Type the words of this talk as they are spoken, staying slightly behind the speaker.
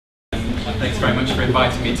Thanks very much for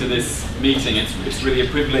inviting me to this meeting. It's really a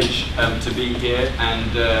privilege to be here,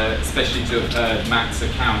 and especially to have heard Matt's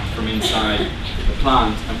account from inside the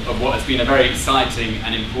plant of what has been a very exciting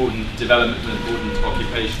and important development and important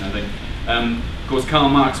occupation, I think. Of course, Karl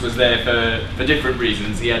Marx was there for different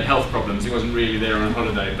reasons. He had health problems. He wasn't really there on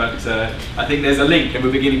holiday. But I think there's a link, and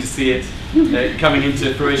we're beginning to see it coming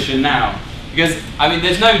into fruition now. Because, I mean,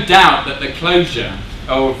 there's no doubt that the closure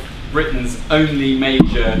of Britain's only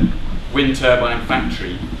major wind turbine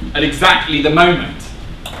factory, at exactly the moment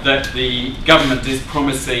that the government is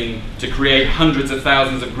promising to create hundreds of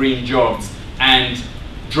thousands of green jobs and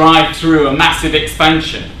drive through a massive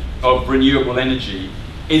expansion of renewable energy,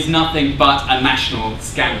 is nothing but a national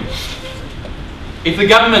scandal. If the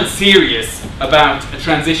government's serious about a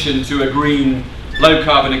transition to a green,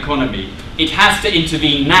 low-carbon economy, it has to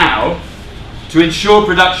intervene now to ensure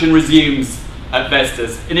production resumes at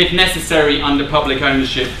Vestas, and if necessary, under public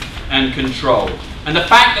ownership and control. And the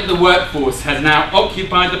fact that the workforce has now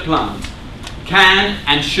occupied the plant can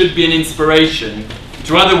and should be an inspiration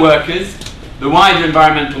to other workers, the wider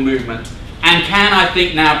environmental movement, and can, I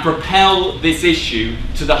think, now propel this issue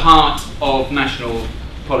to the heart of national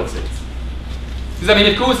politics. Because, I mean,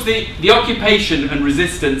 of course, the occupation and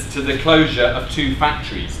resistance to the closure of two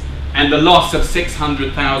factories and the loss of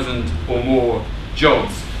 600,000 or more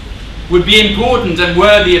jobs would be important and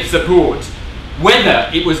worthy of support, whether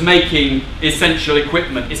it was making essential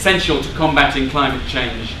equipment essential to combating climate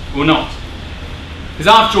change or not. Because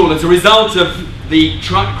after all, as a result of the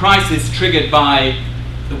crisis triggered by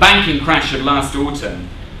the banking crash of last autumn,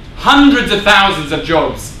 hundreds of thousands of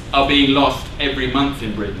jobs are being lost every month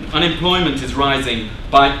in Britain. Unemployment is rising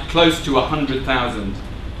by close to 100,000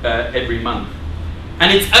 every month.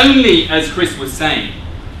 And it's only, as Chris was saying,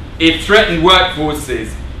 if threatened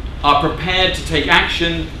workforces are prepared to take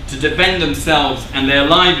action to defend themselves and their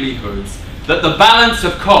livelihoods, that the balance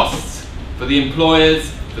of costs for the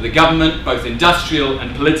employers, for the government, both industrial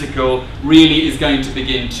and political, really is going to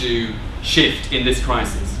begin to shift in this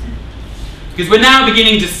crisis. Because we're now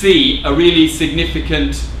beginning to see a really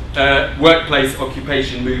significant workplace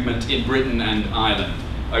occupation movement in Britain and Ireland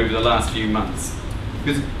over the last few months.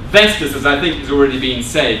 Because Vestas, as I think has already been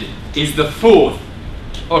said, is the fourth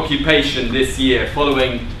occupation this year,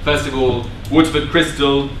 following, first of all, Waterford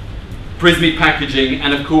Crystal, Prismic Packaging,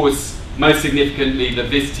 and of course, most significantly, the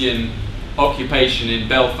Vistian occupation in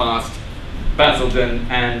Belfast, Basildon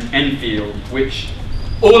and Enfield,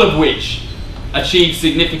 all of which achieved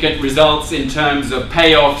significant results in terms of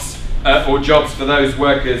payoffs or jobs for those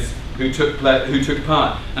workers who took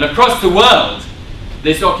part. And across the world,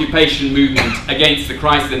 this occupation movement against the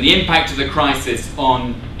crisis and the impact of the crisis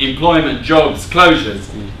on employment, jobs, closures,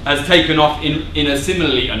 has taken off in a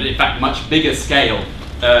similarly, and in fact much bigger scale,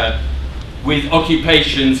 with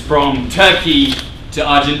occupations from Turkey to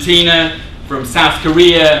Argentina, from South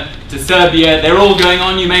Korea to Serbia. They're all going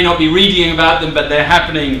on. You may not be reading about them, but they're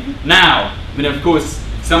happening now. I mean, of course,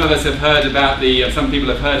 some people have heard about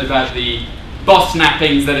the boss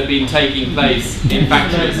snappings that have been taking place in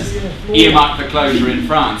factories earmarked for closure in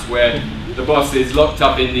France, where the boss is locked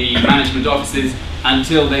up in the management offices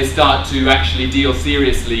until they start to actually deal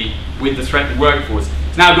seriously with the threatened workforce.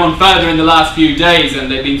 It's now gone further in the last few days,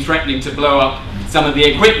 and they've been threatening to blow up some of the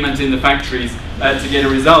equipment in the factories to get a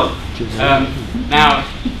result. Now,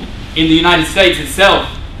 in the United States itself,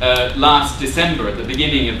 last December, at the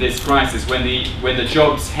beginning of this crisis, when the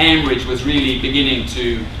jobs hemorrhage was really beginning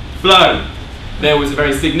to flow, there was a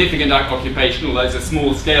very significant occupation, although it's a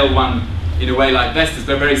small-scale one in a way like Vestas,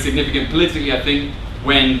 but very significant politically, I think,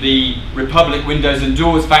 when the Republic Windows and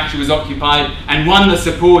Doors factory was occupied and won the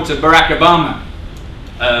support of Barack Obama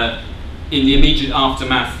in the immediate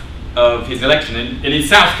aftermath of his election. And in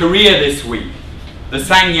South Korea this week, the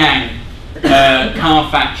Sangyang car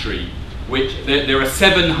factory, which there are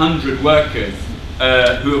 700 workers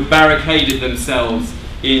who have barricaded themselves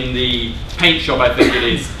in the paint shop, I think it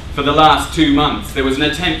is, for the last 2 months. There was an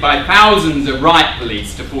attempt by thousands of riot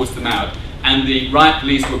police to force them out, and the riot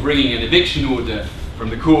police were bringing an eviction order from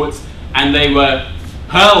the courts, and they were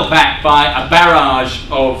hurled back by a barrage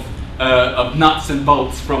of nuts and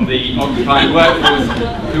bolts from the occupied workforce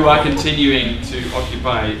who are continuing to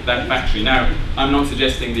occupy that factory. Now, I'm not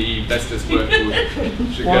suggesting the Vestas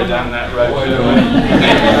workforce should go down that road.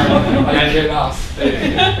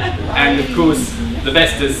 And of course, the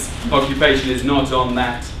Vestas occupation is not on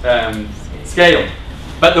that scale.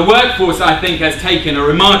 But the workforce, I think, has taken a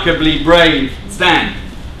remarkably brave stand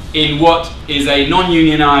in what is a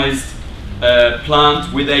non-unionized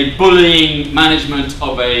plant with a bullying management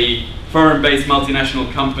of a foreign-based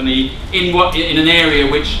multinational company in an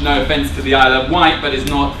area which, no offence to the Isle of Wight, but is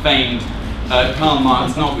not famed Karl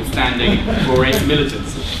Marx notwithstanding for its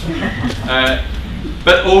militants.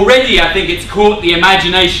 But already I think it's caught the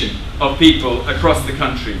imagination of people across the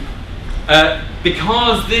country.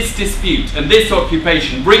 Because this dispute and this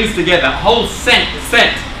occupation brings together a whole set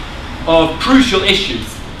of crucial issues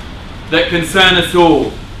that concern us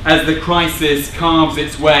all as the crisis carves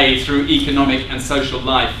its way through economic and social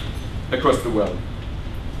life across the world.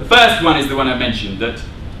 The first one is the one I mentioned, that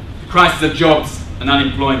the crisis of jobs and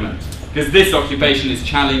unemployment, because this occupation is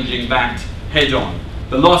challenging that head on.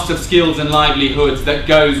 The loss of skills and livelihoods that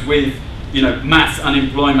goes with, mass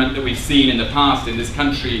unemployment that we've seen in the past in this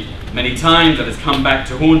country many times, that has come back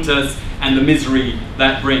to haunt us, and the misery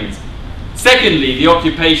that brings. Secondly, the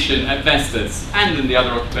occupation at Vestas, and in the other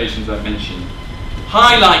occupations I've mentioned,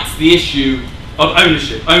 highlights the issue of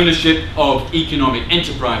ownership of economic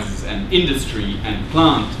enterprises and industry and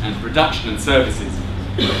plant and production and services,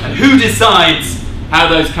 and who decides how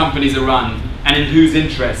those companies are run and in whose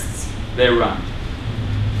interests they're run.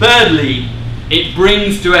 Thirdly, it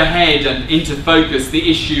brings to a head and into focus the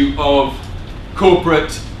issue of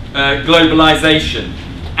corporate globalization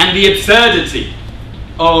and the absurdity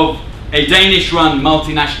of a Danish-run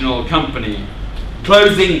multinational company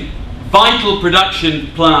closing vital production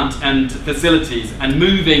plant and facilities and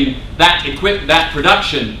moving that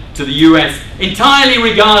production to the US entirely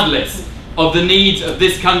regardless of the needs of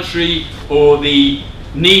this country or the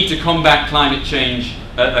need to combat climate change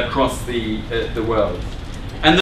across the world.